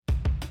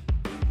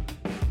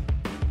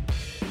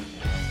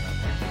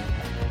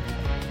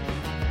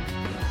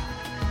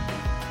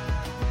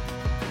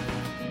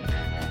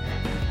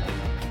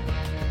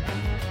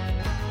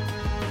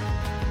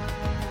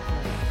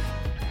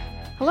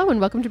Hello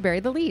and welcome to Bury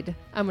the Lead.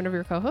 I'm one of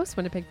your co-hosts,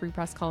 Winnipeg Free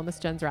Press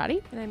columnist Jen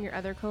Zrati. And I'm your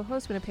other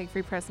co-host, Winnipeg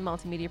Free Press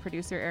multimedia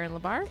producer Erin.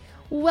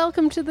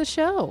 Welcome to the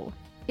show.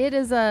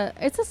 It's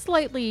a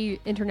slightly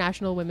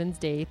International Women's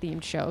Day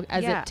themed show,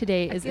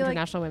 today is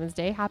International Women's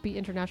Day. Happy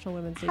International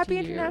Women's Day Happy to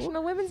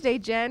International Women's Day,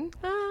 Jen.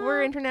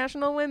 We're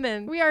international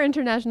women. We are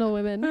international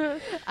women.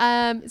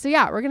 So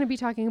yeah, we're going to be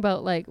talking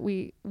about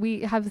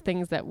we have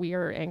things that we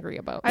are angry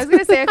about. I was going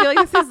to say, I feel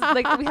like this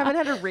is we haven't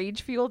had a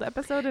rage-fueled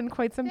episode in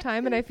quite some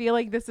time, and I feel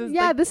like this is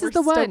this is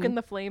the one. stoking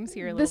the flames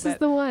here a little bit. This is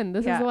the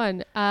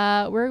one.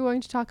 We're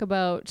going to talk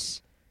about,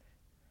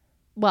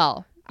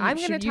 I'm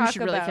going to talk you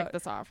should really kick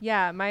this off.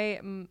 Yeah,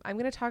 I'm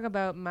going to talk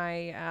about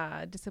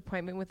my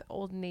disappointment with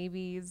Old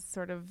Navy's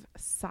sort of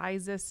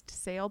sizist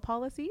sale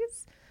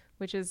policies,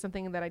 which is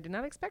something that I did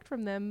not expect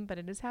from them, but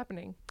it is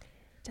happening.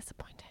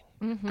 Disappointing.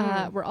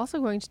 Mm-hmm. We're also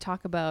going to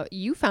talk about,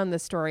 you found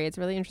this story. It's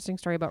a really interesting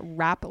story about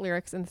rap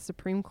lyrics in the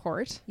Supreme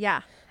Court.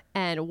 Yeah.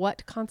 And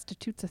what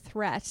constitutes a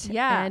threat.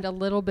 Yeah. And a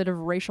little bit of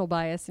racial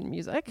bias in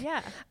music.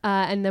 Yeah.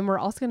 And then we're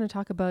also going to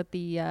talk about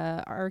the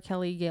R.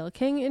 Kelly Gale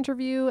King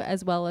interview,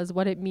 as well as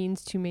what it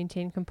means to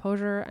maintain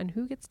composure and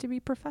who gets to be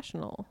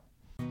professional.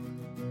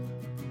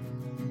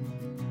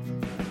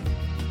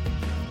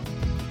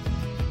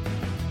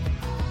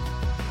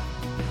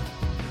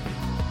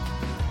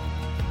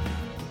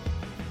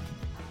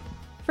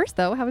 First,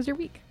 though, how was your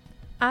week?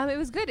 It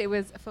was good. It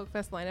was a Folk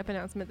Fest lineup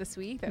announcement this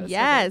week. That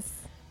was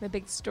the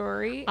big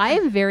story. I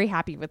am very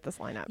happy with this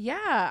lineup.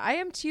 Yeah, I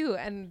am too.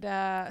 And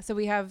so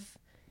we have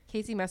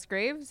Casey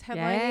Musgraves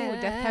headlining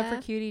with Death Cab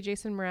for Cutie,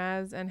 Jason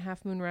Mraz, and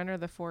Half Moon Run are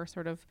the four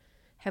sort of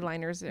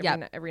headliners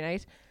every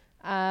night.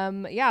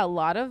 A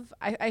lot of,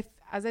 I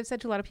as I've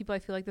said to a lot of people, I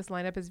feel like this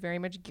lineup is very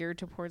much geared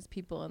towards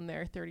people in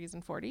their 30s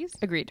and 40s.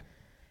 Agreed.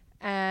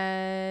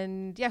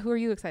 And who are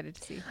you excited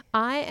to see?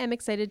 I am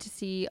excited to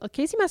see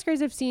Casey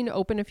Musgraves. I've seen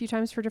open a few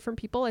times for different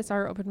people. I saw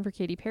her open for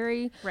Katy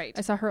Perry. Right.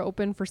 I saw her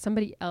open for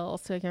somebody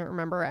else. I can't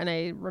remember. And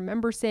I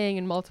remember saying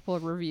in multiple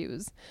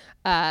reviews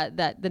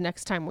that the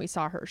next time we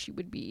saw her, she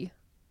would be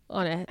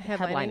on a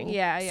headlining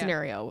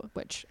scenario,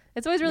 which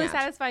it's always really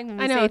satisfying when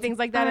we say things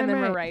like that and then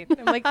we're right.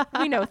 I'm like,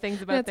 we know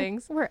things about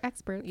things. We're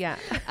experts. Yeah.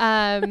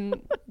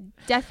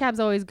 Death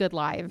Cab's always good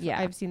live. Yeah.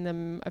 I've seen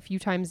them a few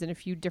times in a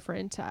few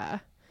different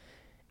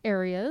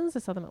areas. I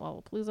saw them at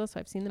Lollapalooza, so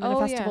I've seen them in a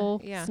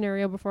festival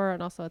scenario before,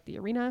 and also at the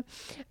arena.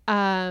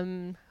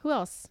 Who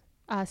else?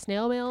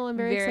 Snail Mail. I'm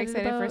very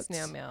excited for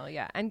Snail Mail.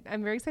 Yeah, and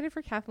I'm very excited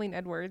for Kathleen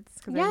Edwards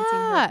because I haven't seen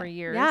her for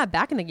years. Yeah,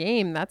 back in the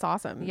game. That's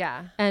awesome.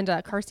 Yeah, and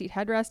Car Seat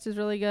Headrest is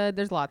really good.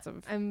 There's lots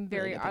of. I'm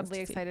very oddly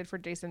excited for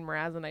Jason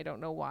Mraz, and I don't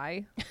know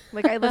why.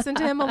 I listened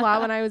to him a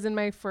lot when I was in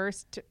my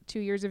first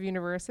 2 years of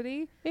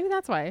university. Maybe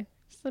that's why.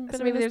 So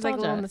maybe there's a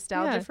little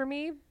nostalgia for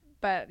me.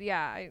 But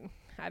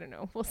I don't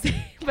know. We'll see.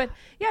 But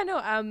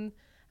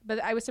but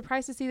I was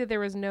surprised to see that there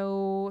was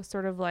no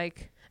sort of I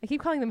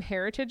keep calling them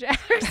heritage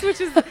acts, which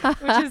is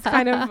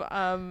kind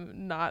of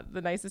not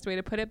the nicest way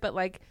to put it. But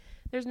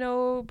there's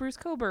no Bruce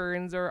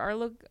Coburns or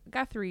Arlo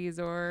Guthrie's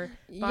or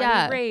Bonnie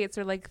Raitt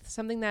or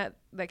something that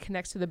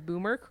connects to the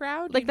boomer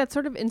crowd. That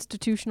sort of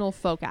institutional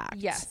folk act.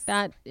 Yes.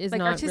 That is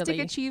not artistic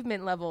really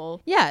achievement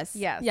level. Yes.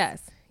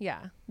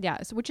 Yeah.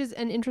 So, which is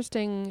an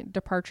interesting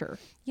departure.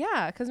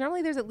 Yeah. Because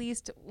normally there's at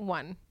least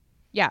one.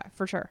 Yeah,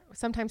 for sure.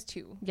 Sometimes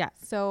two. Yeah.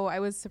 So I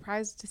was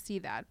surprised to see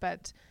that.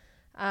 But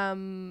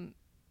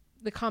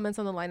the comments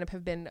on the lineup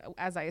have been,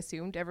 as I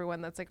assumed,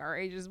 everyone that's our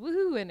age is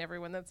woohoo, and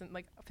everyone that's in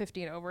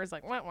 50 and over is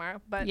wah wah.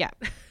 But yeah,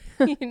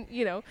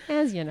 you know,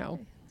 as you know,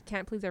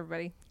 can't please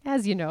everybody.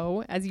 As you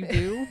know, as you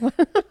do.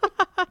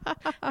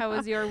 How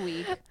was your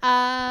week?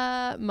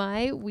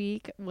 My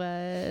week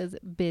was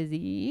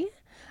busy.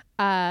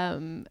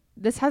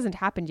 This hasn't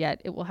happened yet.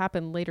 It will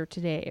happen later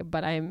today,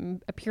 but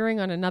I'm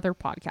appearing on another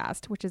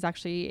podcast, which is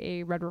actually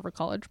a Red River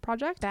College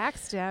project.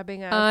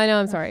 Backstabbing us. I know,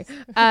 I'm sorry.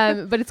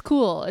 But it's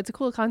cool. It's a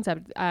cool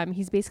concept.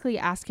 He's basically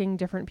asking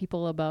different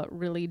people about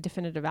really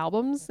definitive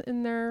albums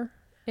in their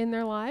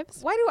lives.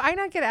 Why do I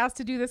not get asked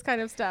to do this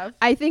kind of stuff?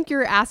 I think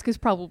your ask is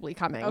probably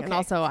coming. Okay. And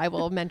also I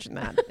will mention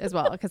that as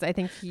well, because I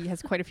think he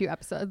has quite a few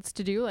episodes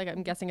to do.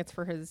 I'm guessing it's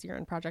for his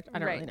year-end project. I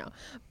don't really know.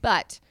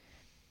 But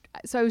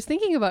so I was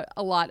thinking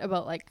a lot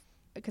about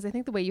because I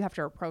think the way you have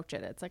to approach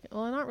it, it's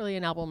not really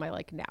an album I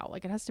like now.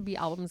 It has to be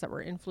albums that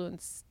were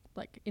influences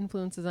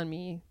on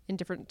me in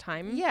different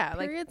time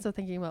periods. So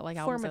thinking about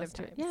albums formative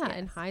times. Yeah,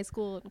 in high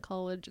school and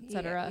college,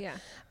 etc. Yeah.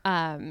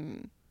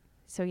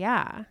 So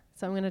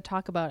I'm going to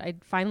talk about, I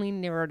finally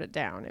narrowed it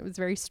down. It was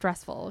very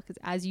stressful because,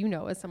 as you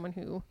know, as someone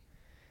who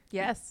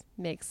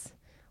makes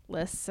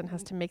lists and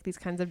has to make these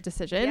kinds of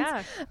decisions,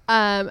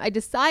 I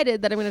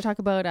decided that I'm going to talk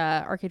about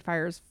Arcade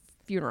Fire's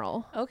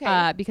funeral.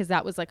 Okay. Because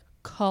that was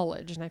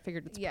college, and I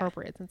figured it's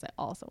appropriate since I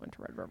also went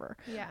to Red River.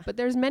 Yeah. But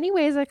there's many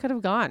ways I could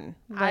have gone.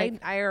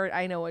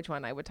 I know which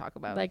one I would talk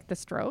about. The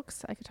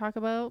Strokes I could talk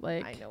about.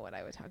 I know what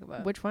I would talk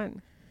about. Which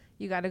one?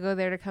 You Got to Go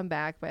There to Come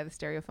Back by the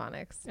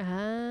Stereophonics.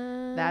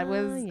 That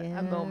was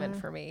a moment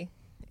for me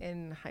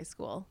in high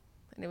school.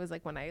 And it was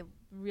when I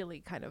really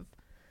kind of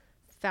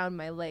found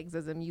my legs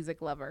as a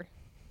music lover.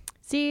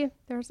 See,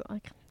 there's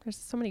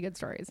so many good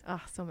stories.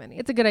 Oh, so many.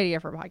 It's a good idea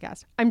for a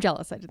podcast. I'm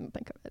jealous I didn't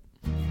think of it.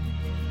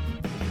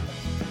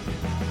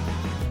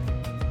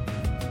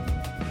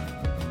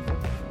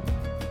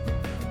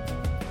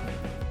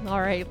 All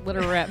right, let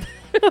her rip.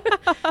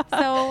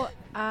 So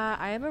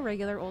I am a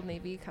regular Old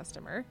Navy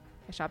customer.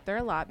 I shop there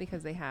a lot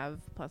because they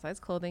have plus size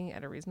clothing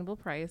at a reasonable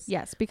price.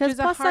 Yes, because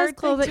plus size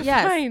clothing,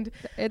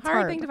 it's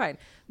hard thing to find.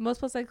 Most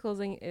plus size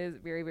clothing is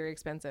very, very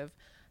expensive.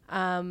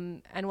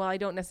 And while I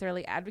don't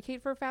necessarily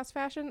advocate for fast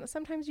fashion,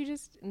 sometimes you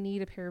just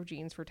need a pair of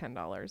jeans for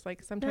 $10.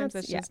 Like sometimes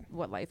that's just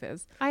what life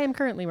is. I am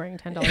currently wearing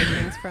 $10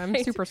 jeans from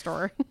Right.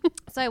 Superstore.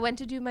 So I went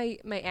to do my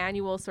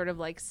annual sort of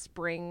like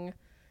spring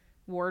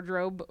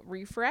wardrobe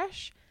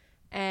refresh,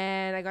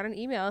 and I got an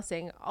email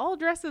saying all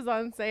dresses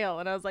on sale,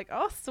 and I was like,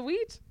 oh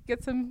sweet,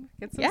 get some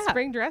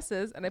spring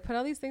dresses. And I put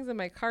all these things in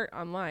my cart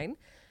online,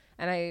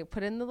 and I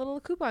put in the little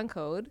coupon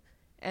code,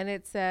 and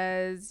it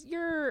says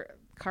your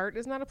cart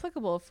is not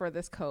applicable for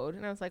this code.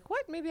 And I was like,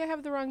 what? Maybe I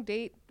have the wrong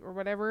date or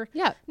whatever.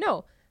 Yeah.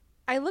 No,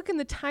 I look in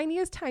the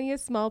tiniest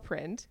small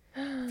print,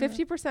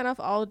 50% off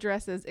all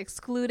dresses,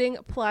 excluding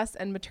plus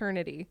and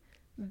maternity.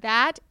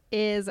 That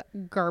is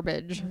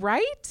garbage.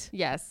 Right?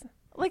 Yes.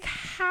 Like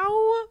how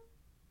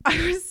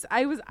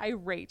I was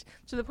irate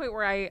to the point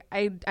where I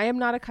am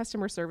not a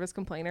customer service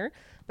complainer,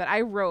 but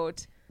I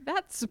wrote.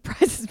 That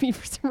surprises me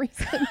for some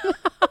reason.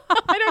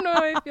 I don't know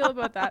how I feel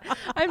about that.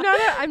 I'm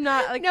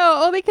not like,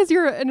 no, only because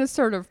you're an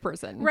assertive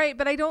person. Right.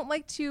 But I don't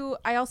like to,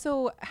 I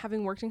also,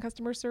 having worked in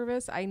customer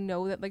service, I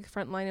know that like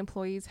frontline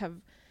employees have,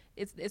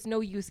 it's no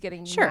use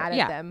getting mad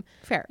at them.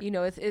 Fair. You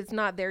know, it's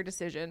not their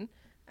decision.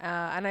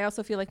 And I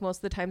also feel like most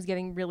of the times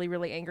getting really,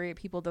 really angry at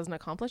people doesn't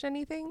accomplish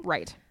anything.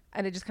 Right.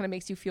 And it just kind of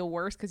makes you feel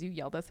worse because you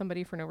yelled at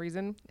somebody for no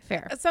reason.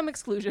 Fair. Some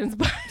exclusions,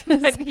 but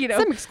you know.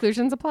 Some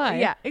exclusions apply.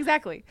 Yeah,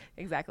 exactly.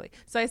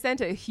 So I sent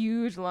a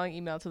huge long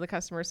email to the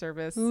customer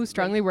service. Ooh,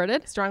 strongly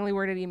worded? Strongly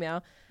worded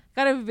email.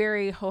 Got a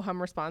very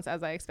ho-hum response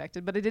as I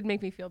expected, but it did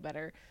make me feel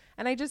better.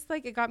 And I just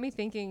like, it got me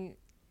thinking,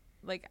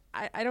 like,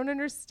 I don't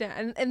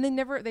understand. And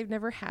they've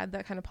never had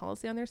that kind of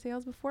policy on their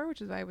sales before,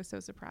 which is why I was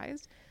so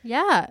surprised.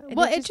 Yeah. And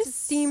well, it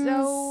just seems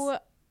so,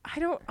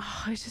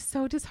 it's just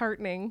so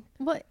disheartening.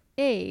 Well,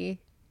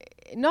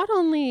 not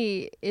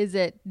only is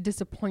it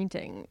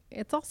disappointing,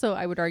 it's also,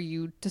 I would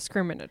argue,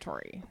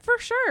 discriminatory. For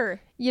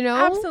sure. You know?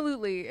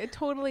 Absolutely. It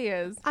totally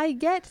is. I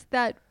get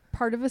that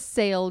part of a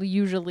sale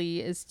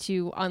usually is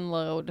to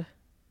unload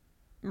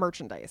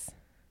merchandise.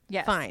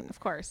 Yes. Fine. Of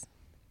course.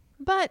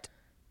 But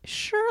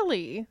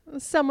surely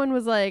someone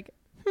was like,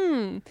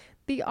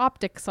 the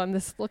optics on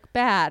this look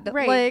bad.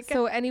 Right. Like,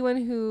 so anyone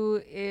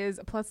who is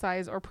plus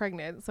size or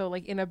pregnant, so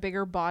like in a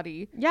bigger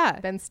body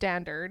than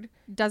standard,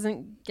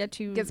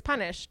 gets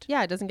punished.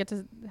 Yeah, doesn't get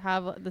to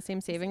have the same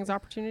savings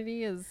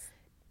opportunity as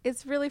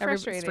it's really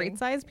frustrating. Straight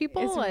size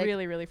people. It's like,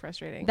 really, really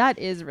frustrating. That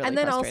is really. And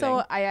then frustrating.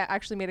 also, I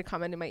actually made a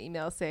comment in my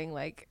email saying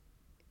like,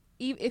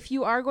 if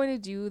you are going to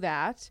do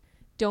that,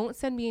 don't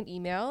send me an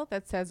email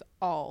that says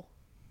all.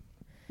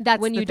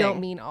 That's when the you thing. don't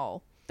mean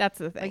all. That's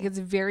the thing. Like it's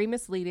very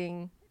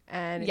misleading.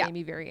 And it made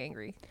me very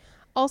angry.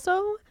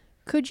 Also,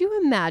 could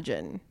you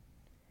imagine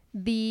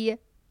the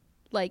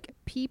like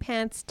pee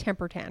pants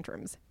temper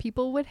tantrums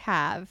people would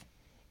have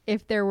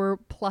if there were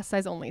plus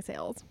size only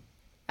sales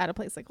at a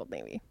place like Old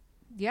Navy?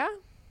 Yeah.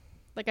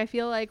 Like I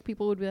feel like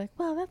people would be like,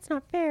 well, that's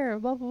not fair,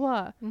 blah, blah,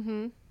 blah.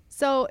 Mm-hmm.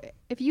 So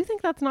if you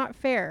think that's not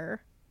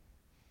fair,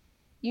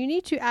 you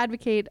need to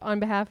advocate on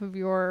behalf of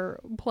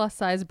your plus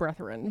size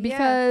brethren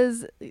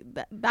because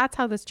that's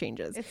how this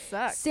changes. It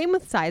sucks. Same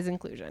with size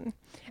inclusion.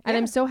 And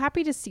I'm so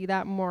happy to see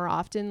that more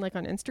often, like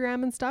on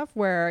Instagram and stuff,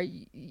 where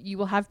you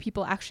will have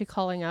people actually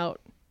calling out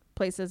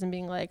places and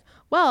being like,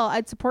 well,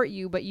 I'd support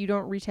you, but you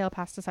don't retail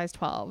past a size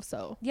 12.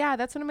 So yeah,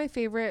 that's one of my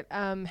favorite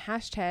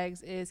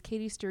hashtags is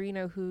Katie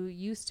Storino, who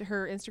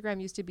her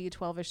Instagram used to be a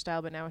 12-ish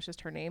style, but now it's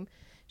just her name.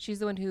 She's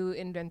the one who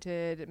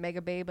invented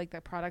Mega Babe, like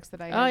the products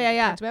that I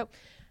talked about.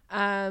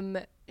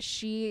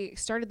 She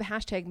started the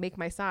hashtag Make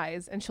My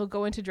Size, and she'll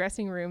go into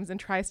dressing rooms and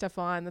try stuff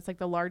on that's like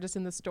the largest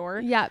in the store.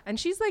 Yeah. And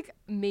she's like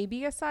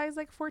maybe a size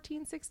like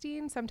 14,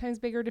 16, sometimes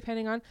bigger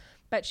depending on,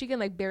 but she can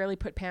like barely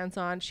put pants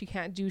on. She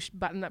can't do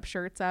button up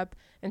shirts up,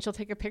 and she'll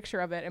take a picture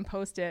of it and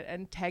post it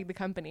and tag the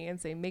company and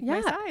say, make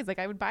my size. Like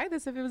I would buy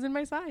this if it was in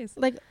my size.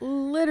 Like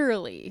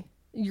literally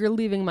you're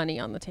leaving money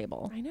on the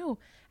table. I know.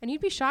 And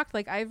you'd be shocked.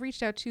 Like I've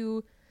reached out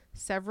to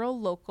several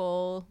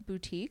local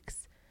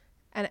boutiques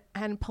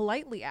and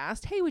politely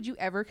asked, hey, would you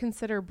ever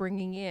consider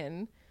bringing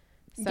in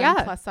some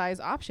plus size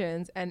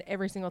options? And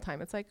every single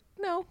time it's like,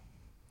 no.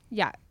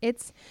 Yeah.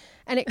 It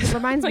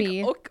reminds like,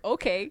 me.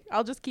 Okay.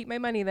 I'll just keep my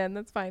money then.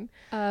 That's fine.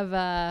 Of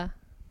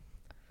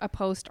a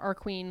post our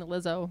queen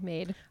Lizzo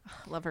made.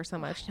 Love her so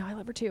much. No, I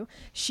love her too.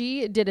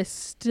 She did a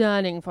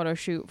stunning photo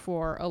shoot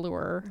for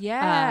Allure.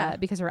 Yeah.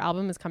 Because her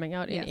album is coming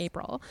out in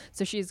April.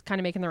 So she's kind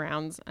of making the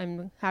rounds.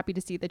 I'm happy to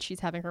see that she's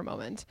having her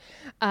moment.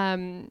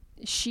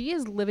 She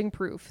is living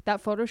proof. That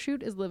photo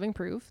shoot is living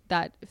proof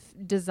that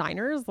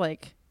designers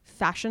like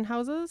fashion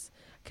houses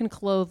can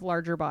clothe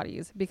larger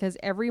bodies, because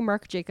every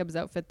Marc Jacobs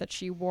outfit that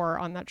she wore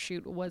on that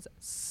shoot was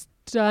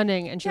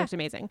stunning and she looked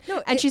amazing.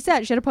 No, and she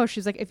had a post. She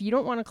was like, if you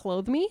don't want to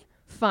clothe me,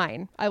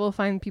 fine. I will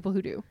find people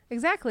who do.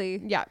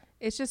 Exactly. Yeah.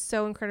 It's just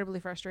so incredibly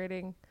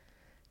frustrating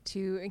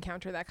to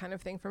encounter that kind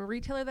of thing from a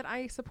retailer that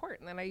I support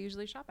and that I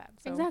usually shop at.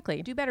 So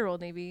exactly. Do better,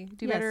 Old Navy.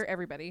 Do better,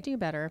 everybody. Do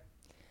better.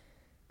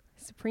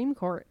 Supreme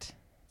Court.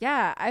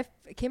 Yeah. I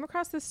came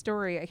across this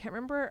story. I can't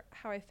remember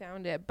how I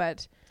found it,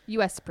 but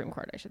U.S. Supreme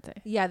Court, I should say.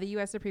 Yeah, the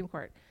U.S. Supreme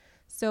Court.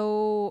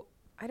 So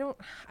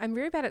I'm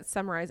very bad at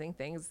summarizing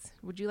things.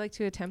 Would you like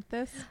to attempt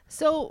this?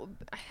 So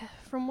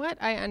from what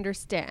I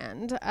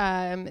understand,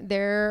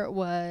 there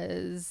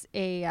was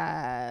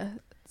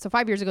so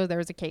 5 years ago, there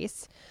was a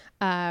case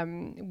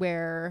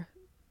where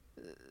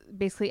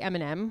basically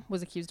Eminem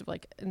was accused of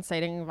like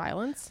inciting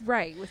violence.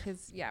 Right. With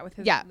his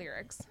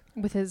lyrics.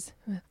 With his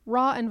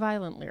raw and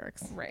violent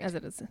lyrics. Right. As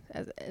it is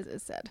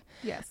said.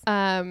 Yes.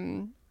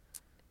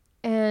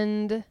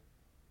 And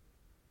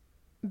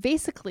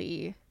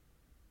basically,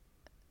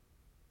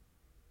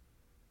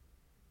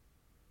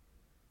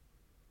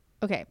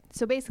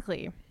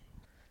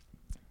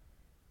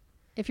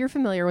 if you're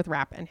familiar with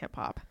rap and hip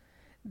hop,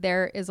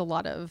 there is a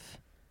lot of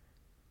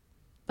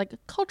like a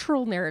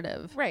cultural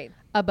narrative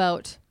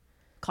about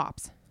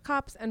cops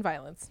and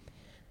violence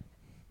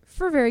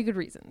for very good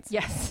reasons.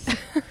 Yes.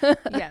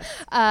 Yes.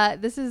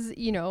 This is,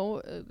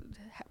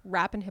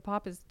 rap and hip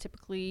hop is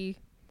typically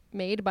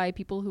made by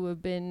people who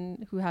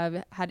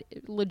have had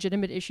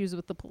legitimate issues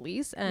with the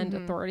police and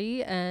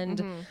authority and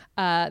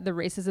the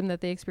racism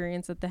that they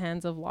experience at the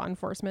hands of law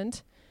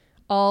enforcement.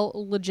 All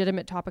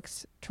legitimate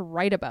topics to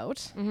write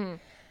about.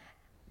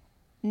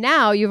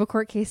 Now you have a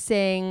court case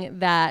saying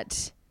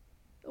that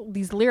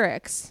these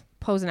lyrics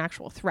pose an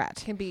actual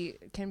threat.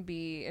 Can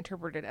be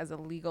interpreted as a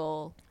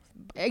legal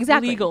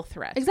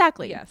threat.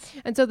 Exactly. Yes.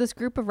 And so this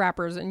group of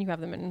rappers, and you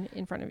have them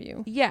in front of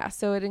you. Yeah.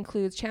 So it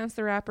includes Chance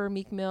the Rapper,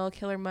 Meek Mill,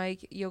 Killer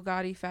Mike, Yo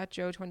Gotti, Fat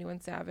Joe,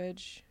 21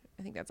 Savage.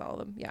 I think that's all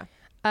of them. Yeah.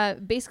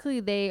 Basically,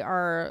 they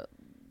are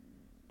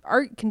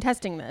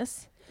contesting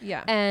this.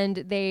 Yeah. And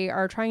they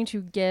are trying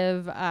to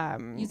give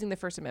using the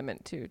First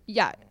Amendment to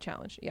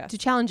challenge. Yeah. To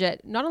challenge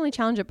it. Not only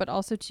challenge it, but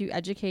also to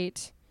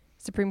educate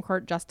Supreme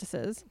Court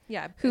justices.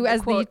 Yeah. Who,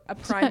 as quote, a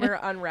primer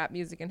on rap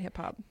music and hip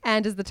hop.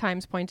 And as the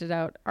Times pointed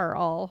out, are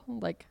all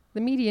like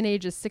the median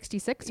age is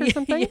 66 or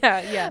something.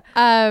 Yeah.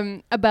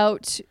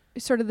 About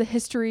sort of the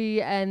history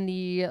and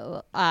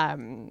the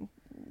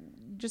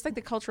just like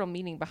the cultural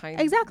meaning behind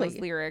those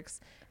lyrics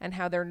and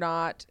how they're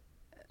not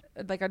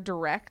like a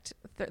direct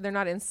they're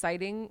not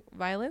inciting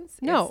violence.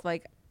 No.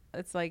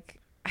 It's like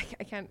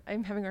I can't,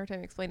 I'm having a hard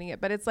time explaining it,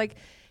 but it's like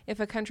if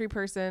a country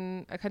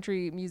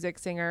music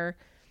singer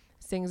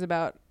sings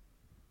about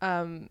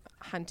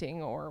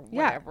hunting or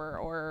whatever,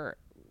 or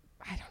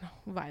I don't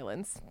know,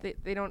 violence,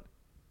 they don't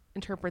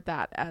interpret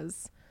that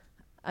as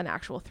an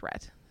actual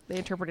threat. They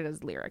interpret it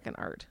as lyric and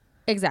art.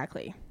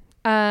 Exactly.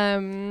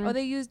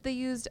 They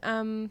used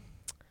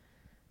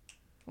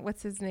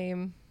what's his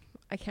name?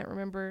 I can't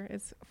remember.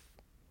 It's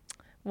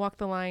Walk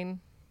the Line.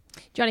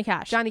 Johnny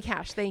Cash.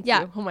 Thank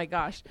you. Oh my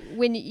gosh.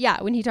 When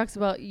he talks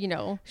about,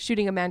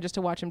 shooting a man just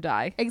to watch him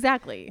die.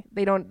 Exactly.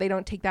 They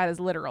don't take that as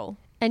literal.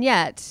 And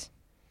yet,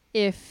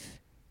 if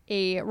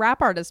a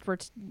rap artist were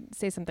to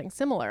say something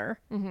similar,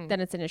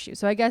 then it's an issue.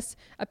 So I guess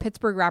a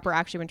Pittsburgh rapper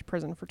actually went to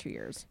prison for 2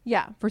 years.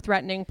 Yeah. For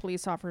threatening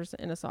police officers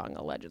in a song,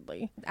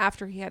 allegedly.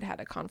 After he had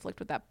a conflict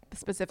with that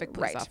specific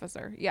police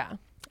officer. Yeah.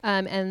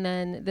 And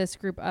then this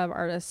group of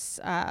artists,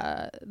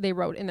 they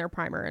wrote in their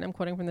primer, and I'm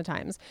quoting from the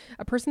Times,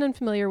 "A person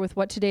unfamiliar with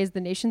what today is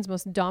the nation's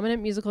most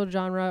dominant musical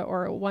genre,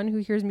 or one who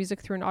hears music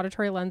through an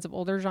auditory lens of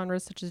older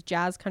genres such as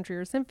jazz, country,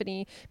 or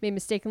symphony, may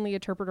mistakenly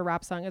interpret a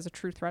rap song as a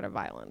true threat of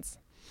violence."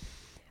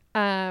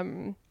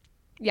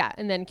 Yeah,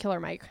 and then Killer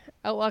Mike.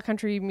 Outlaw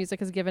country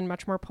music is given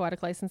much more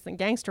poetic license than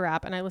gangster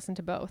rap, and I listen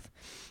to both.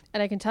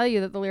 And I can tell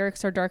you that the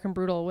lyrics are dark and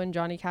brutal when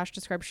Johnny Cash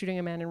described shooting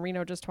a man in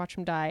Reno just to watch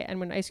him die,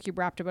 and when Ice Cube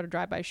rapped about a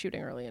drive-by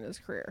shooting early in his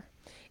career.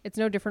 It's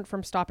no different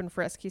from stop and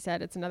frisk, he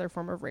said. It's another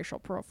form of racial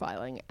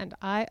profiling, and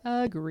I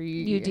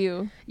agree. You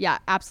do? Yeah,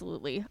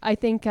 absolutely. I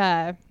think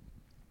it's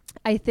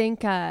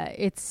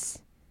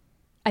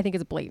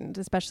blatant,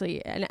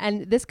 especially,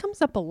 and this comes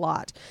up a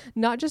lot,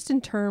 not just in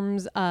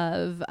terms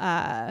of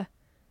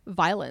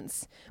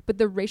violence, but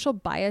the racial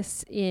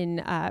bias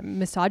in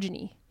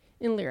misogyny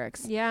in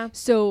lyrics. Yeah.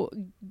 So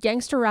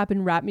gangster rap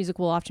and rap music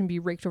will often be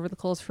raked over the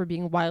coals for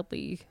being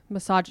wildly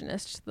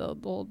misogynist, the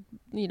old,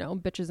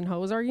 bitches and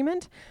hoes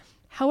argument.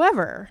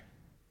 However,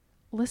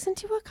 listen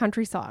to a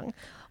country song.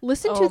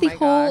 Listen to the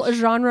whole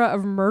genre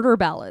of murder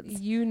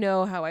ballads. You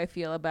know how I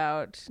feel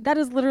about... That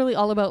is literally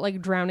all about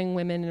like drowning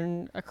women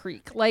in a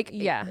creek. Like,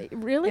 yeah,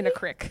 really? In a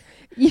creek.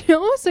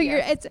 So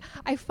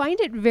I find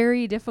it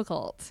very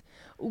difficult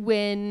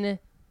to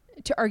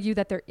argue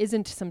that there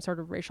isn't some sort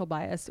of racial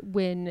bias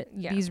when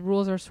these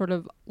rules are sort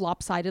of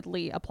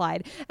lopsidedly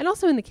applied. And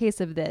also in the case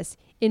of this,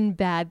 in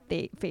bad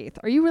faith.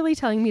 Are you really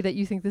telling me that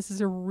you think this is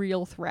a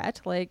real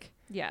threat? Like,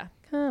 yeah.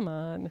 Come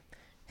on.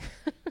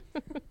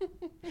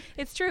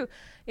 It's true.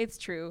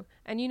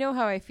 And you know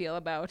how I feel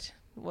about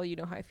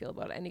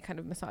any kind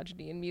of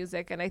misogyny in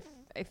music. And I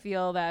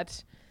feel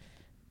that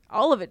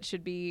all of it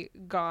should be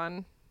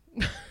gone.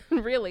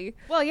 Really.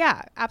 Well,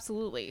 yeah,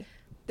 absolutely.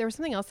 There was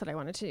something else that I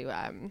wanted to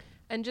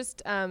and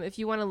just if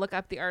you want to look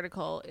up the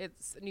article,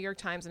 it's New York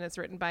Times and it's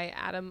written by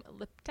Adam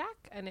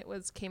Liptak, and it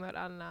came out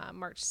on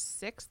March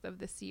 6th of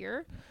this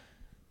year.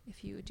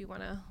 If you do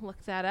want to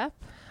look that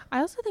up. I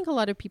also think a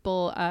lot of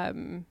people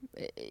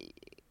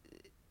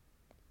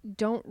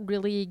don't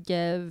really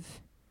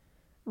give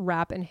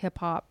rap and hip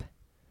hop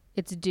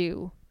its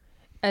due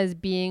as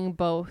being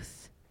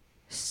both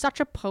such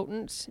a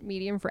potent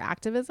medium for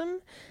activism.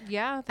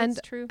 Yeah, that's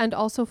true. And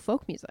also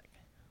folk music.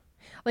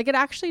 Like, it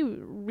actually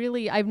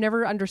really, I've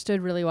never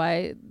understood really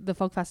why the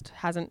Folk Fest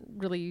hasn't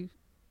really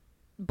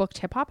booked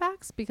hip hop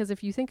acts, because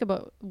if you think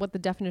about what the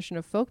definition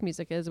of folk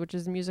music is, which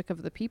is music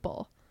of the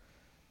people,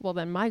 well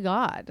then, my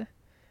God,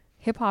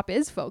 hip hop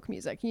is folk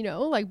music, you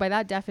know, like by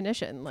that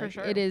definition, like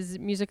it is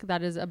music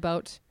that is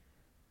about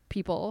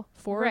people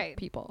for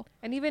people.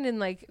 And even in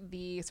like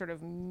the sort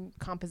of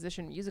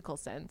composition musical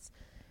sense,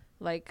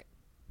 like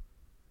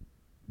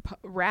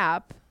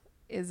rap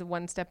is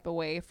one step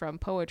away from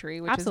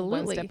poetry, which is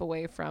one step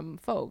away from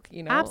folk,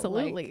 you know.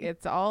 Absolutely. Like,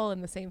 it's all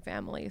in the same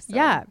family. So.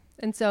 Yeah.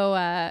 And so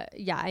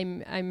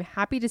I'm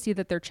happy to see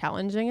that they're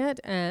challenging it,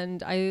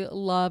 and I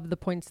love the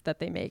points that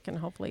they make, and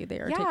hopefully they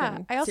are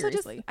taken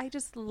seriously. I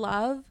just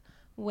love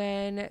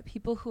when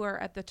people who are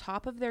at the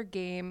top of their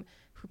game,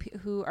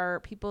 who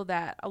are people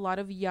that a lot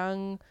of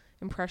young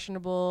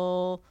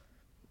impressionable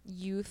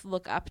youth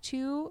look up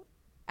to,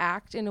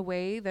 act in a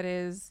way that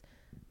is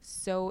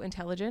so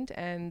intelligent,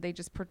 and they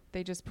just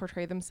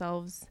portray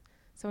themselves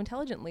so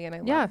intelligently, and I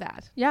love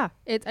that. Yeah,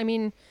 it's, I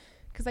mean,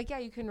 because like, yeah,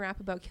 you can rap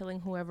about killing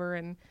whoever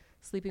and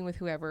sleeping with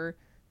whoever,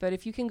 but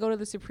if you can go to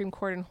the Supreme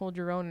Court and hold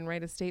your own and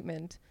write a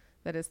statement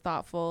that is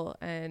thoughtful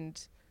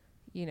and,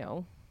 you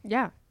know,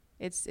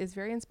 it's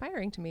very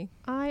inspiring to me.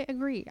 I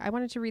agree. I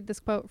wanted to read this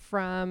quote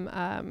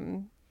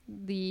from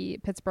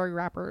the Pittsburgh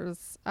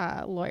rapper's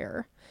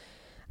lawyer,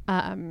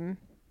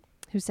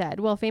 who said,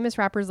 "While famous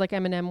rappers like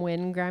Eminem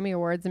win Grammy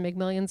Awards and make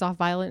millions off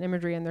violent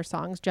imagery in their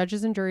songs,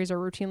 judges and juries are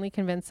routinely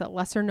convinced that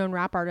lesser-known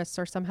rap artists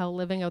are somehow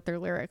living out their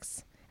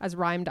lyrics as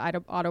rhymed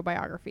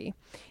autobiography.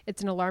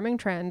 It's an alarming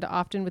trend,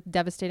 often with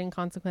devastating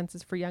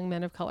consequences for young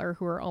men of color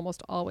who are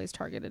almost always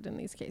targeted in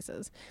these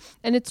cases."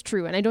 And it's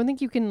true. And I don't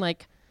think you can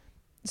like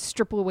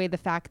strip away the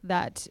fact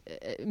that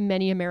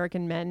many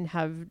American men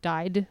have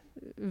died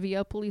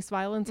via police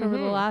violence over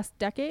the last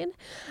decade.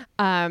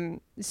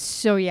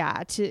 So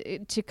yeah,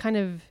 to kind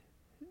of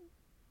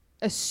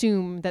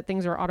assume that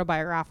things are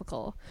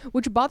autobiographical,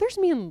 which bothers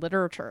me in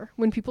literature,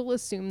 when people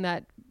assume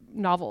that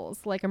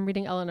novels, like I'm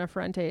reading Elena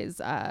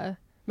Ferrante's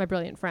My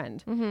Brilliant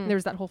Friend, and there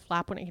was that whole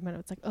flap when it came out.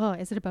 It's like, oh,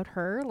 is it about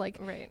her? Like,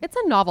 it's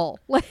a novel.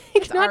 Like,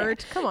 it's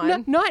art. Come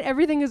on. Not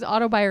everything is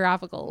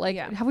autobiographical. Like,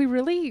 have we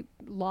really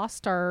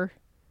lost our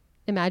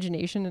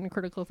imagination and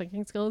critical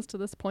thinking skills to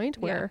this point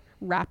where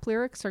rap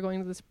lyrics are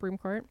going to the Supreme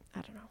Court?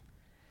 I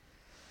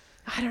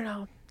don't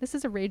know. This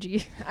is a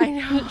ragey. I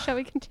know. Shall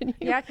we continue?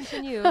 Yeah,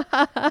 continue.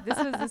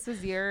 This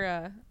was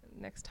your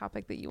next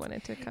topic that you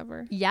wanted to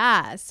cover.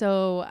 Yeah.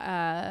 So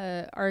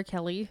R.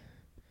 Kelly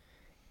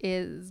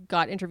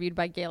got interviewed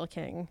by Gale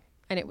King,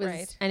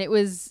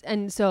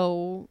 and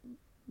so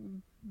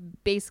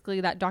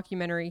basically that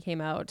documentary came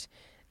out.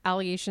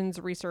 Allegations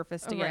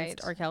resurfaced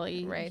against R.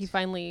 Kelly. He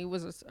finally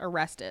was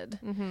arrested.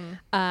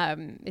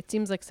 It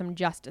seems like some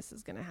justice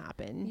is going to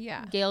happen.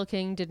 Yeah. Gale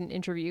King did an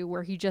interview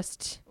where he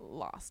just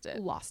lost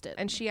it.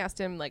 And she asked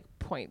him like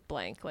point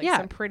blank, like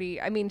some pretty,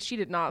 I mean, she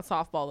did not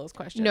softball those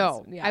questions.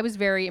 No. I was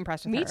very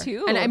impressed with her. Me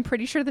too. And I'm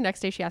pretty sure the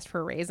next day she asked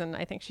for a raise, and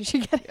I think she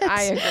should get it.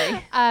 I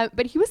agree.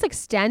 But he was like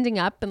standing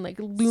up and like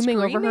looming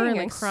over her and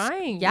like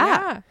crying.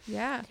 Yeah.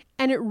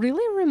 And it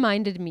really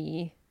reminded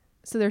me.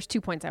 So there's 2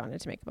 points I wanted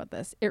to make about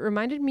this. It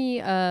reminded me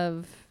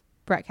of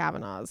Brett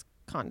Kavanaugh's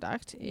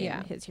conduct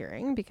in his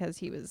hearing, because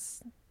he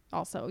was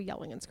also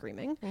yelling and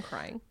screaming and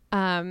crying.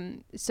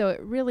 So it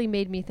really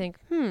made me think,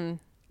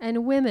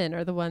 and women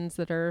are the ones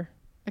that are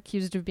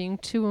accused of being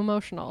too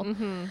emotional.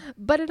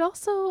 But it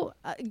also,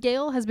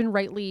 Gale has been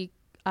rightly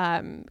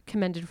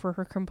commended for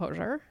her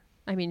composure.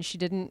 I mean, she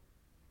didn't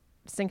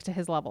sink to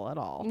his level at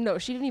all. No,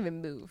 she didn't even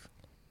move.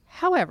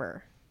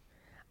 However,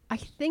 I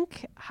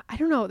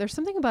don't know, there's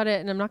something about it,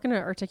 and I'm not going to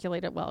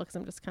articulate it well because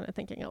I'm just kind of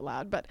thinking out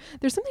loud, but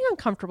there's something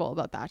uncomfortable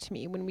about that to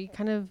me when we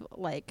kind of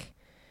like,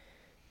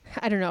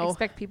 I don't know,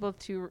 expect people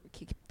to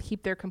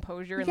keep their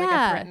composure in like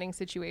a threatening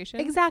situation.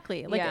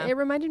 Exactly. Like it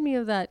reminded me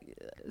of that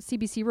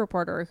CBC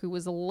reporter who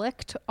was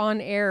licked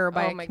on air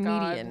by a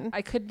comedian. God.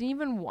 I couldn't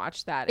even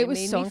watch that. It was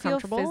made so me feel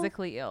uncomfortable.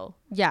 Physically ill.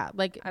 Yeah,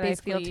 like and I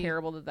feel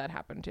terrible that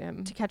happened to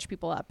him. To catch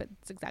people up,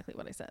 it's exactly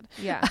what I said.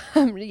 Yeah,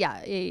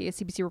 a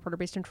CBC reporter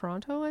based in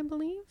Toronto, I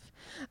believe.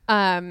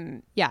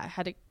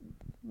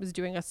 Was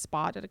doing a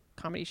spot at a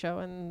comedy show,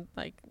 and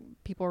like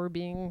people were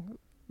being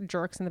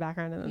jerks in the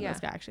background, and then this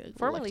guy actually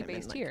formerly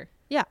based here.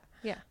 Yeah.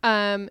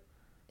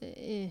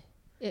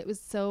 It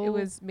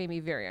made me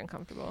very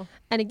uncomfortable.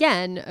 And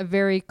again, a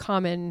very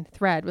common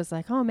thread was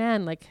like, oh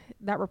man, like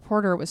that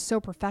reporter was so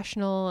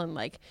professional and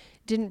like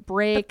didn't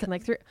break. And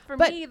like, for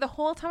me, the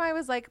whole time I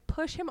was like,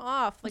 push him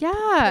off, like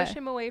push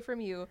him away from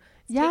you.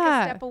 Take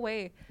a step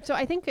away. So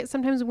I think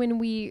sometimes when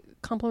we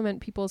compliment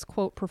people's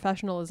quote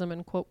professionalism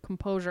and quote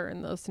composure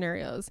in those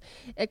scenarios,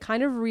 it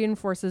kind of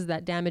reinforces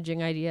that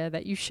damaging idea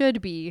that you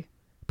should be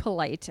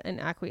polite and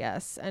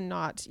acquiesce and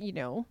not,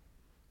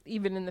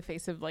 even in the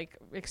face of like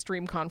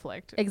extreme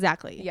conflict.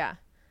 Exactly. Yeah.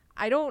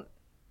 I don't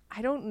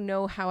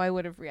know how I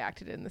would have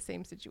reacted in the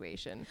same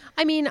situation.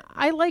 I mean,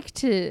 I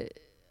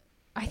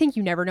think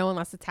you never know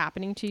unless it's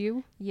happening to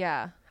you.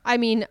 Yeah. I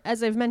mean,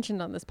 as I've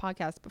mentioned on this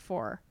podcast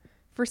before,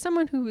 for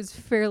someone who is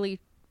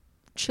fairly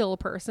chill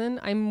person,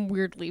 I'm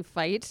weirdly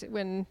fight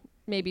when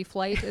maybe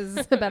flight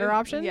is a better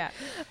option. Yeah.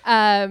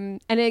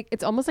 And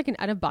it's almost like an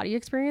out of body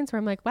experience where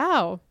I'm like,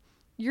 wow,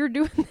 you're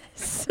doing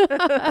this.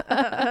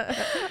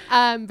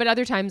 But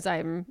other times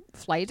I'm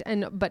flight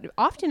but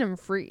often I'm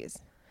freeze.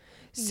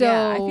 So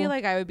yeah, I feel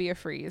like I would be a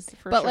freeze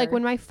but like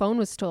when my phone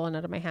was stolen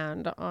out of my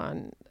hand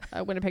on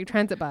a Winnipeg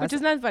transit bus, which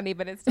is not funny,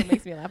 but it still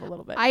makes me laugh a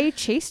little bit. I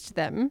chased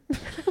them.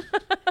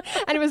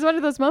 And it was one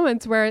of those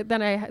moments where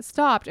then I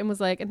stopped and was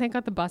like, and thank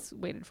God the bus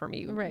waited for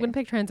me. Right.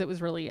 Winnipeg Transit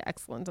was really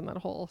excellent in that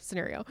whole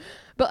scenario.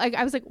 But like,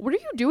 I was like, what are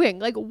you doing?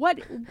 Like, what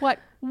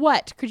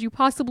could you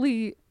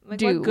possibly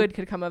do? What good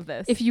could come of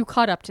this? If you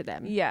caught up to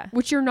them. Yeah.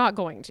 Which you're not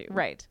going to.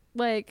 Right.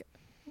 Like,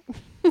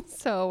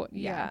 so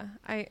yeah.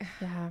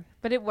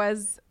 But it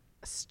was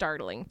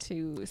startling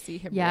to see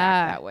him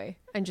react that way.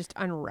 And just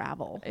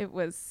unravel. It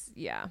was,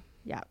 yeah.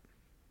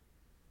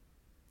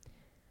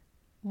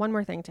 One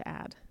more thing to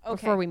add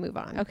before we move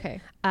on.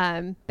 Okay.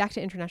 Back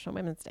to International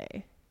Women's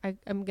Day.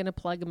 I'm going to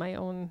plug my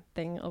own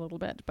thing a little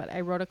bit, but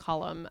I wrote a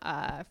column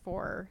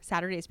for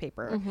Saturday's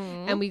paper.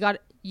 Mm-hmm. And we got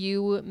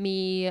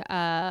me,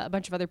 a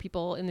bunch of other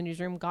people in the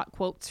newsroom got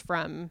quotes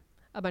from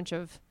a bunch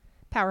of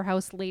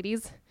powerhouse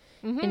ladies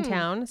in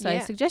town. So I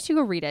suggest you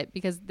go read it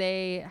because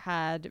they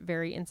had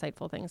very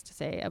insightful things to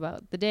say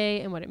about the day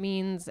and what it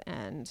means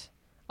and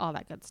all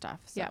that good stuff.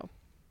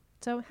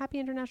 So happy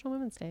International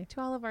Women's Day.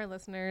 To all of our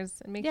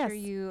listeners, and make sure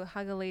you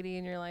hug a lady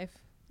in your life.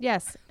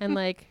 Yes. And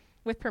like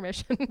with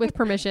permission.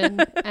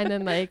 And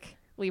then like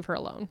leave her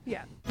alone.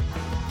 Yeah.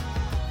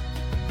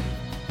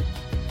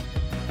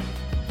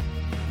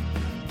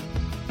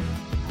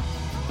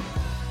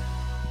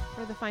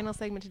 For the final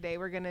segment today,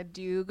 we're going to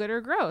do good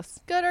or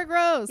gross. Good or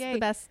gross. Yay.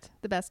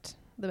 The best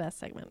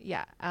segment.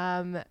 Yeah.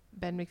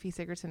 Ben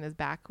MacPhee-Sigurdson is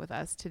back with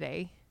us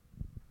today.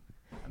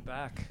 I'm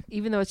back.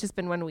 Even though it's just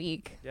been 1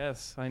 week.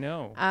 Yes, I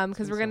know.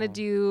 Because we're going to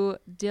do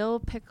dill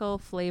pickle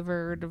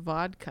flavored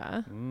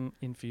vodka.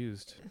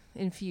 Infused.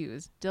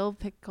 Dill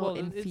pickle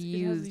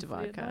infused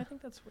vodka. I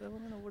think that's, I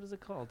don't know, what is it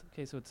called?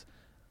 Okay, so it's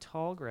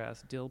tall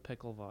grass dill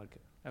pickle vodka.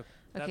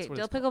 Okay,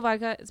 dill pickle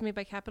vodka is made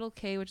by Capital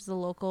K, which is a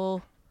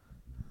local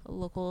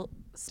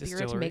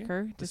spirit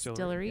maker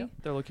distillery. Yep.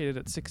 They're located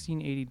at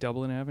 1680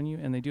 Dublin Avenue,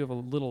 and they do have a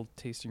little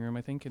tasting room,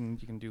 I think,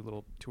 and you can do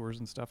little tours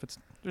and stuff.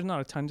 There's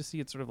not a ton to see.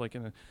 It's sort of like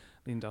in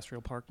the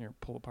industrial park near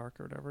Polo Park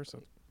or whatever.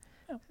 So,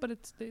 yeah, but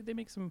they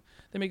make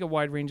a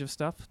wide range of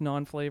stuff,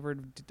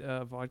 non-flavored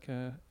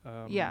vodka,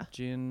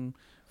 gin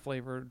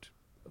flavored.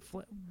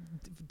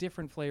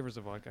 Different flavors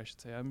of vodka, I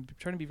should say. I'm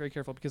trying to be very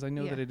careful because I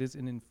know that it is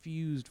an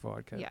infused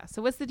vodka. Yeah.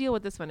 So what's the deal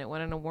with this one? It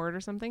won an award or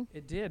something?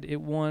 It did.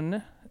 It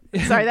won.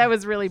 Sorry, that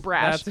was really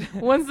brash.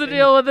 What's the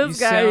deal with this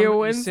guy? You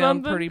win something? You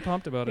sound pretty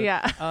pumped about it.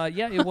 Yeah.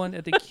 It won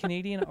at the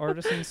Canadian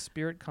Artisan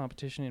Spirit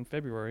Competition in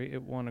February.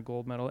 It won a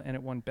gold medal, and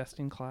it won Best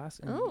in Class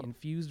in the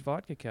infused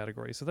vodka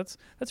category. So that's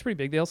pretty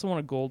big. They also won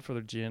a gold for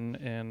their gin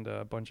and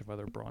a bunch of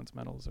other bronze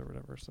medals or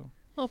whatever. So.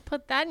 Well,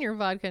 put that in your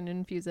vodka and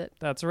infuse it.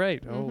 That's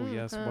right. Oh,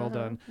 yes. Well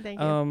done.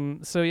 Thank you.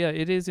 So, yeah,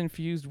 it is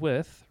infused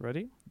with,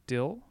 ready?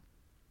 Dill,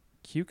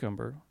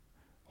 cucumber,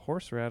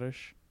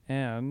 horseradish,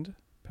 and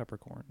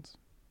peppercorns.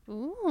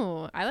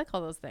 Ooh, I like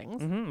all those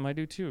things. I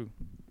do too.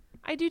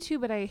 I do too,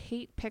 but I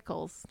hate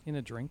pickles. In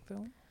a drink,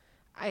 though?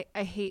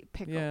 I hate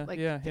pickles.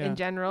 Yeah. In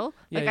general.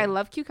 I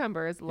love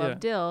cucumbers, love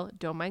dill,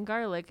 don't mind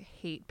garlic,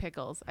 hate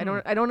pickles. I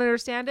don't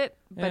understand it,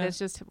 but it's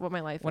just what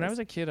my life is. When I was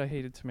a kid, I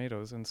hated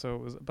tomatoes, and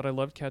so but I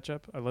loved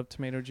ketchup, I loved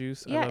tomato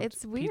juice, I loved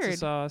it's weird. pizza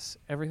sauce,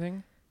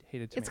 everything.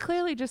 Hated tomatoes. It's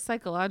clearly just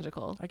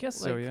psychological. I guess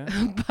so, yeah.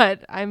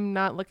 But I'm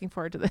not looking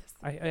forward to this.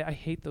 I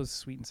hate those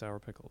sweet and sour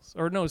pickles.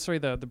 Or no, sorry,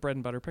 the bread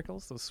and butter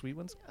pickles, those sweet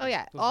ones. Oh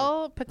yeah,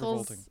 all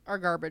pickles are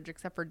garbage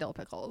except for dill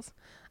pickles.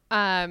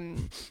 But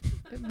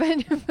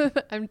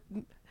I'm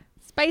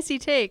spicy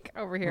take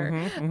over here.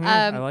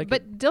 I like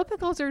but dill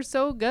pickles are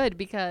so good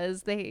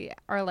because they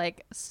are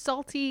like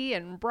salty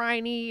and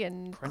briny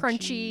and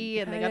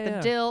crunchy and they got the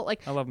dill.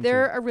 Like I love them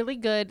they're too. a really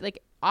good,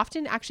 like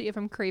often actually if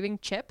I'm craving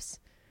chips,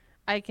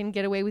 I can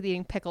get away with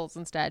eating pickles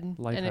instead.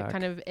 Life and hack. it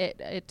kind of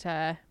it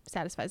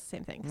satisfies the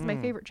same thing. Because my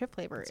favorite chip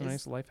flavor is a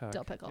nice life hack.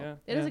 dill pickle. Yeah,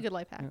 It is a good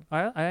life hack.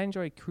 Yeah. I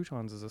enjoy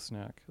croutons as a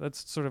snack.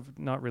 That's sort of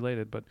not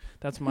related, but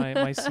that's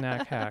my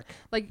snack hack.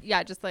 Like,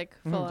 yeah, just like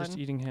full on just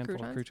eating a handful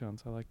croutons? of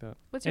croutons. I like that.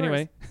 What's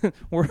anyway,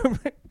 yours?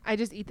 I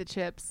just eat the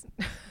chips.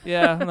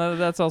 Yeah, no,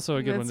 that's also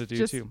a good one to do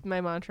just too.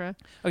 my mantra.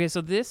 Okay,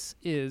 so this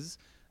is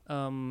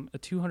a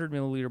 200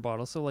 milliliter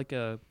bottle, so like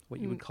what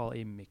you would call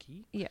a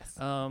Mickey. Yes.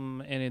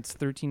 And it's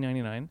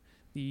 $13.99.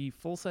 The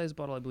full size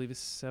bottle, I believe, is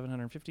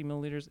 750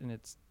 milliliters, and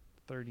it's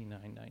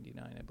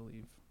 $39.99, I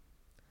believe.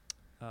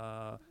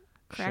 Crack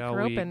shall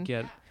her we open.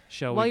 get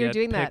While you're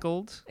doing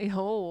pickled? that.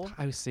 Oh.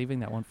 I was saving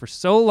that one for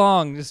so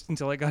long, just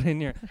until I got in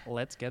here.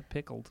 Let's get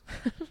pickled.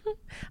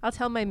 I'll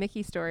tell my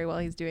Mickey story while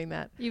he's doing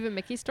that. You have a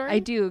Mickey story? I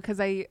do, because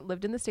I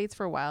lived in the States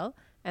for a while,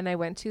 and I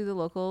went to the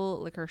local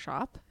liquor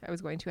shop. I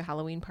was going to a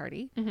Halloween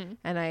party,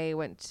 and I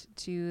went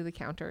to the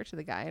counter to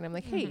the guy, and I'm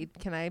like, hey,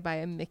 can I buy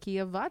a Mickey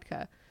of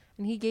vodka?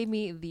 And he gave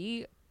me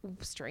the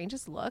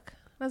strangest look.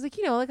 I was like,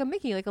 like a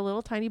Mickey, like a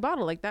little tiny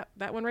bottle, like that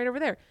one right over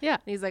there. Yeah.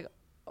 And he's like,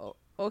 oh,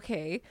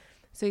 okay.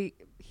 So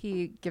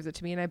he gives it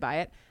to me and I buy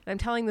it. And I'm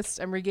telling this,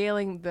 I'm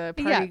regaling the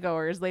party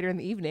goers later in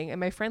the evening. And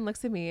my friend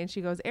looks at me and she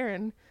goes,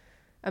 Erin,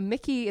 a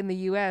Mickey in the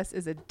US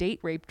is a date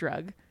rape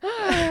drug.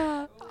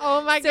 Oh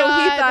my God. So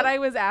he thought I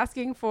was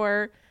asking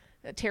for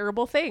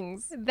terrible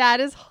things. That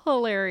is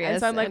hilarious. And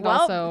so I'm like, and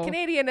well, also,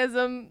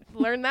 Canadianism,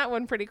 learned that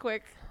one pretty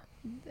quick.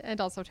 and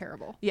also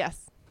terrible.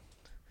 Yes.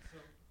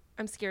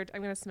 I'm scared.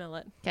 I'm going to smell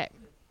it. Okay.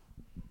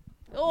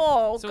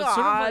 Oh, So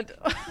God. it's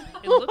sort of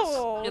like, it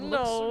looks,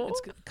 no.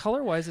 it's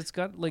color-wise, it's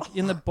got, like,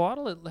 in the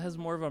bottle, it has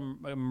more of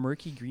a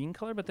murky green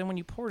color, but then when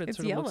you pour it, it It's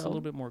sort of looks a yellow.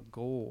 little bit more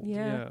gold.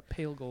 Yeah.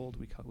 Pale gold,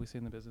 we say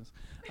in the business.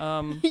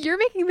 You're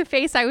making the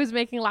face I was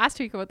making last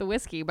week about the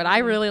whiskey, but I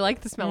really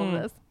like the smell of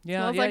this. Yeah,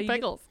 Smells yeah, like you get-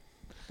 pickles.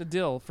 The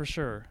dill, for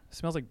sure.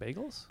 Smells like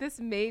bagels? This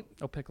may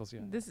Pickles, yeah.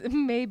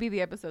 be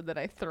the episode that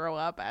I throw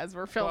up as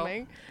we're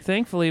filming.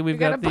 Thankfully, we've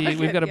got a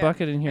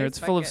bucket in here. Nice It's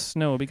full of bucket.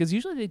 snow, because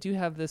usually they do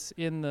have this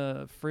in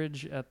the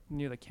fridge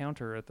near the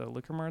counter at the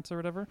liquor marts or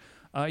whatever.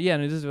 Yeah,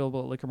 and it is available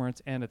at liquor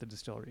marts and at the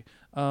distillery.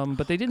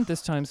 But they didn't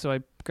this time, so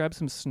I grabbed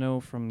some snow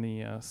from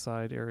the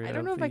side area. I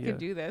don't know if I could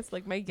do this.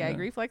 Like, my gag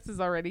reflex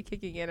is already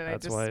kicking in, and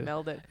That's I just why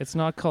smelled it. It's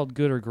not called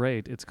good or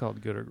great. It's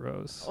called good or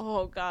gross.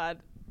 Oh, God.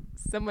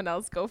 Someone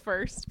else go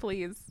first,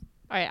 please.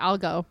 All right, I'll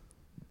go.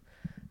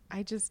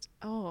 it's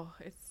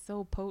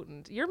so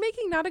potent. You're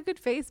making not a good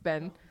face,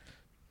 Ben.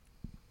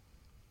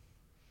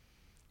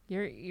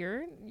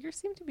 You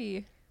seem to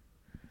be.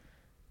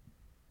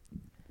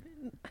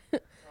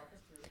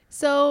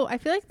 So I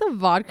feel like the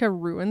vodka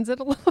ruins it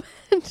a little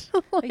bit.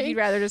 Like, you'd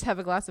rather just have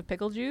a glass of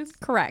pickle juice?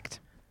 Correct.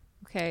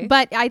 Okay.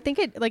 But I think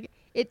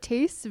it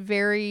tastes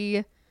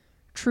very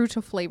true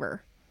to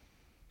flavor.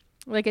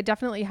 Like, it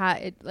definitely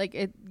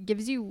it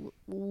gives you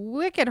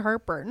wicked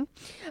heartburn.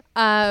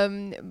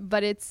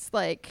 But it's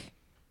like,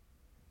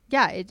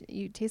 yeah,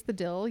 you taste the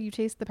dill, you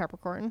taste the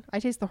peppercorn. I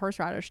taste the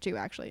horseradish too,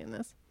 actually, in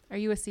this. Are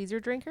you a Caesar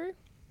drinker?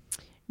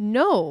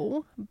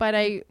 No, but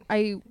I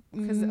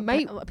Because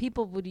might.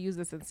 people would use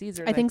this in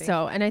Caesar. I think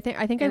so, and I think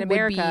in it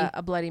America, would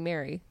a Bloody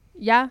Mary.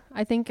 be. Yeah,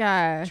 I think.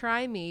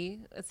 Try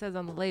me. It says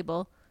on the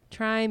label.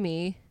 Try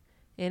me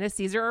in a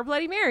Caesar or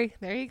Bloody Mary.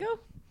 There you go.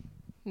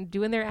 I'm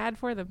doing their ad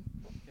for them.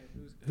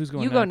 Who's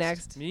going You next? go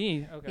next.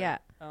 Me? Okay. Yeah.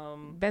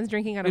 Ben's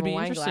drinking out It'd of a be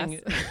wine glass.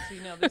 interesting.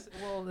 See, now this,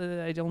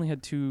 I only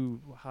had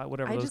two,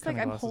 whatever I those just kind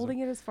of I'm glasses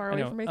holding are. it as far I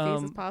away know. from my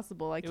face as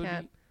possible. I It would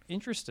can't. be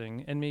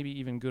interesting, and maybe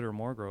even good or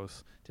more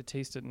gross, to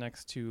taste it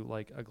next to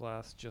like a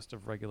glass just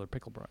of regular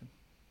pickle brine.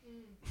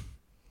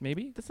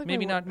 Maybe? That's like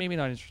Maybe my not. Maybe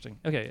not interesting.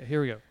 Okay, here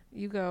we go.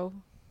 You go.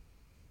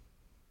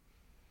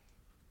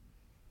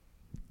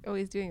 Oh,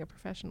 he's doing a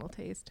professional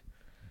taste.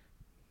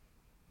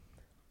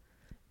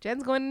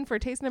 Jen's going in for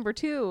taste number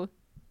 2.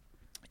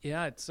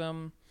 Yeah, it's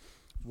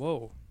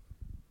whoa,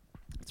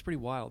 it's pretty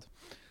wild.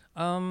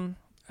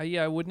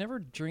 Yeah, I would never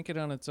drink it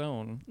on its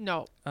own.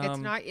 No, it's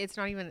not. It's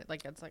not even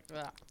like it's like.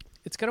 Ugh.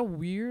 It's got a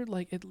weird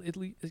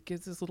it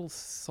gets this little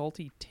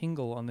salty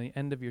tingle on the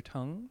end of your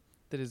tongue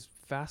that is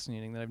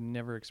fascinating that I've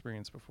never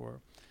experienced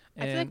before.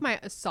 I feel like my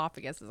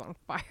esophagus is on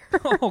fire.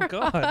 Oh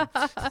God,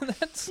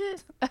 that's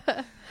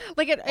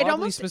like it oddly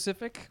almost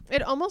specific.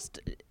 It almost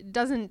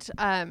doesn't.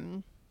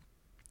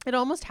 It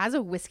almost has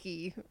a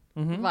whiskey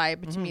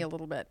vibe to me a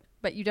little bit,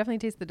 but you definitely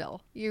taste the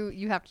dill.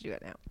 You have to do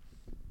it now.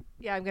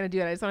 Yeah, I'm going to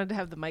do it. I just wanted to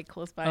have the mic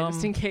close by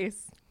just in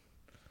case.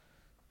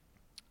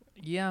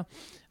 Yeah,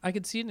 I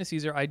could see it in a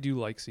Caesar. I do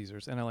like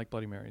Caesars, and I like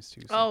Bloody Marys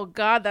too. So. Oh,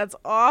 God, that's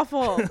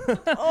awful.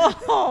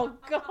 Oh,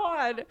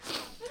 God.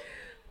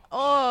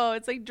 Oh,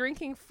 it's like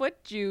drinking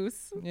foot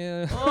juice.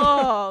 Yeah.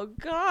 Oh,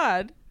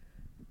 God.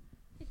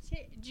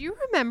 Do you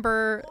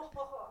remember,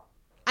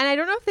 and I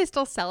don't know if they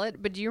still sell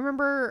it, but do you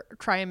remember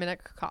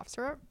Triaminic cough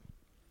syrup?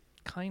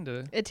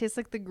 Kinda. It tastes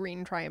like the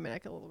green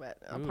Triaminic a little bit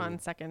upon Ooh.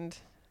 second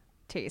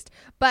taste.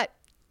 But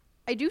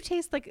I do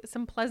taste like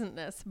some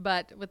pleasantness,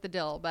 but with the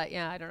dill. But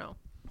yeah, I don't know.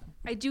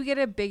 I do get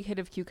a big hit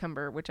of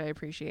cucumber, which I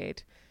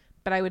appreciate.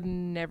 but I would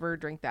never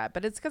drink that.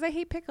 But it's because I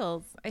hate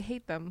pickles. I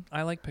hate them.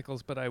 I like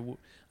pickles, but I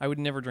would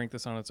never drink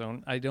this on its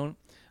own.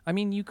 I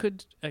mean, you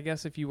could, I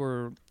guess if you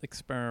were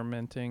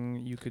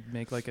experimenting, you could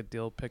make like a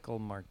dill pickle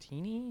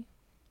martini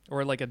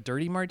or like a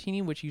dirty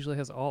martini, which usually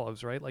has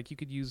olives, right? Like you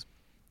could use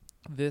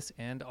this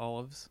and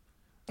olives.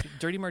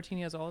 Dirty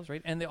martini has olives,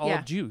 right? And the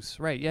olive juice,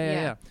 right?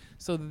 Yeah.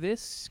 So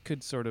this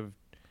could sort of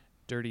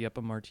dirty up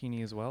a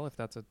martini as well, if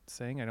that's a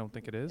saying. I don't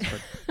think it is,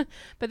 but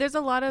but there's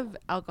a lot of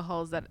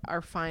alcohols that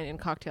are fine in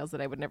cocktails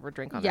that I would never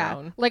drink on their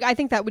own. Like I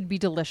think that would be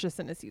delicious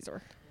in a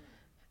Caesar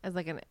as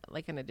like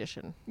an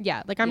addition.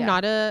 Yeah, like I'm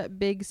not a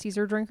big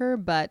Caesar drinker,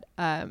 but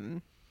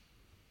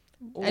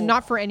and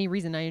not for any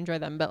reason. I enjoy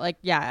them, but like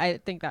I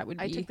think that would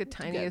be. I take the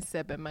tiniest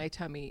sip and my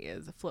tummy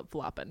is flip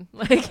flopping.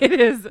 Like it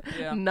is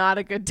not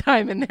a good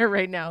time in there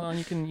right now. Well,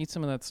 you can eat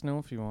some of that snow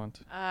if you want.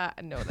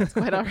 No, that's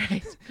quite all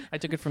right. I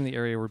took it from the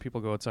area where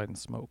people go outside and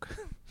smoke.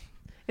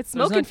 It's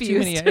smoke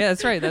infused. Yeah,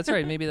 that's right. That's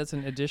right. Maybe that's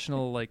an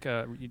additional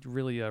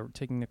really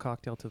taking the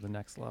cocktail to the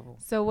next level.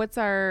 So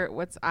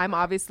I'm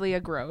obviously a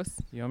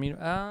gross. You know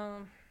what I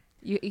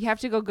mean? You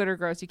have to go good or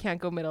gross. You can't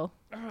go middle.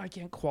 Oh, I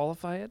can't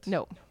qualify it.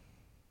 No.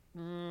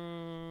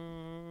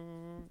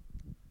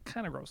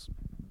 Kind of gross.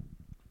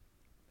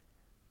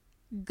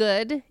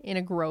 Good in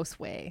a gross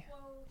way.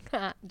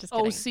 Just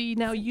kidding. Oh, see,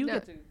 now you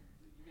get to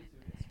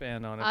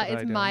expand on it.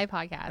 It's my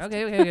podcast.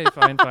 Okay,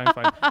 fine.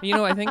 You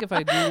know, I think if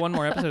I do one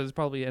more episode, it's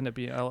probably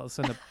I'll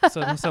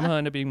somehow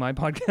end up being my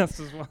podcast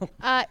as well.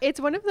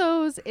 It's one of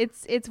those.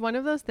 It's one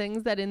of those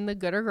things that in the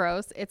good or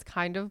gross, it's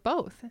kind of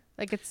both.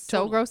 Like it's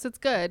so gross, it's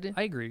good.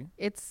 I agree.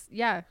 It's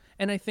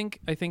And I think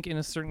in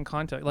a certain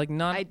context, like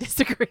not. I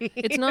disagree.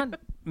 It's not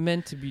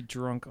meant to be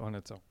drunk on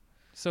its own.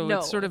 So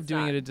it's sort of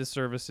doing it a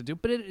disservice to do,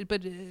 but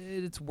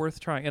it's worth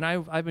trying. And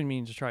I've been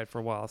meaning to try it for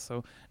a while.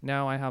 So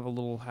now I have a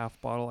little half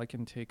bottle I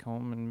can take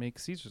home and make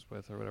Caesars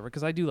with or whatever.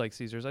 Because I do like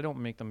Caesars. I don't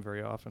make them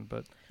very often,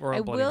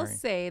 I will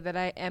say that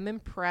I am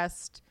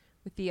impressed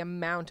with the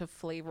amount of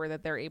flavor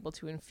that they're able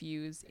to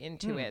infuse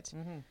into it.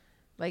 Mm-hmm.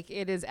 Like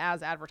it is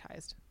as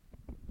advertised.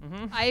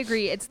 Mm-hmm. I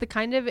agree. It's the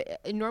kind of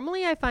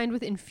normally I find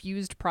with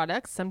infused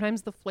products,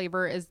 sometimes the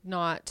flavor is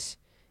not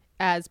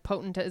as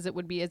potent as it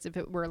would be as if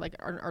it were like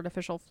an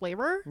artificial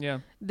flavor. Yeah.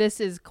 This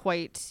is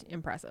quite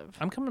impressive.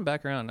 I'm coming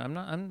back around.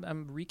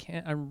 I'm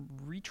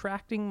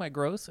retracting my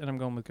gross and I'm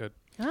going with good.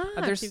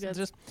 There's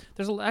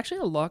actually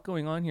a lot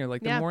going on here.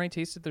 Like the more I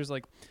taste it, there's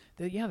like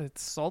that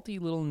salty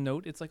little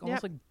note. It's like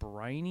almost like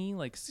briny,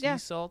 like sea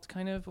salt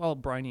kind of. Well,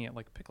 briny,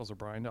 like pickles are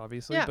brined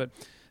obviously, but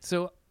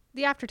so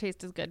the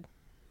aftertaste is good.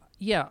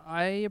 Yeah,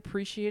 I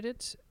appreciate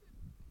it.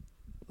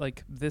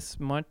 Like this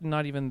much,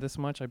 not even this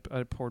much.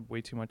 I poured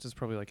way too much. It's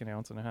probably like an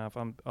ounce and a half.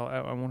 I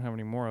won't have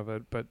any more of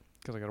it, but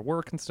because I got to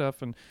work and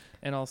stuff, and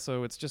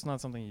also it's just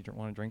not something you don't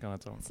want to drink on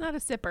its own. It's not a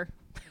sipper.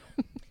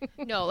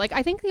 No, like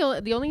I think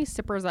the only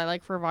sippers I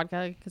like for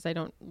vodka because I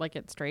don't like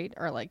it straight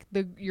are like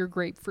your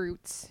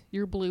grapefruits,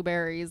 your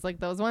blueberries,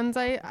 like those ones.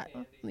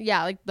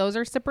 Like those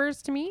are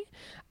sippers to me.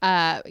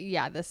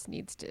 This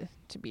needs to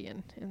be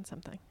in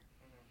something.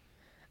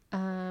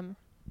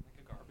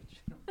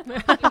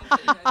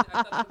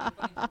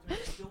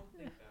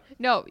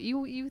 No,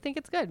 you think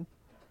it's good. All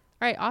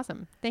right,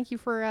 awesome. Thank you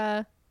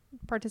for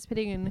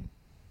participating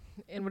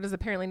in what is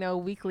apparently no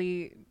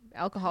weekly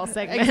alcohol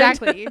segment.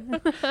 Exactly.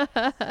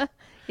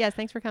 Yes,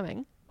 thanks for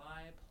coming.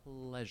 My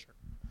pleasure.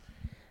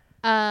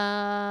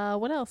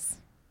 What else?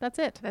 That's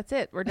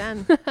it. We're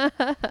done.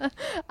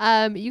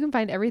 You can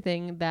find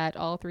everything that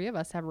all three of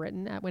us have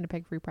written at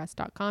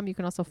winnipegfreepress.com. You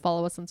can also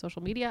follow us on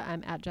social media.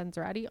 I'm at Jen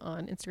Zarati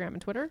on Instagram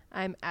and Twitter.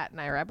 I'm at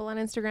NiRebel on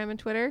Instagram and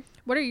Twitter.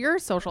 What are your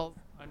socials?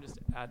 I'm just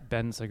at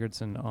Ben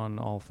Sigurdson on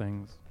all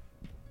things.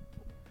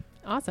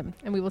 Awesome.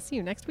 And we will see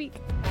you next week.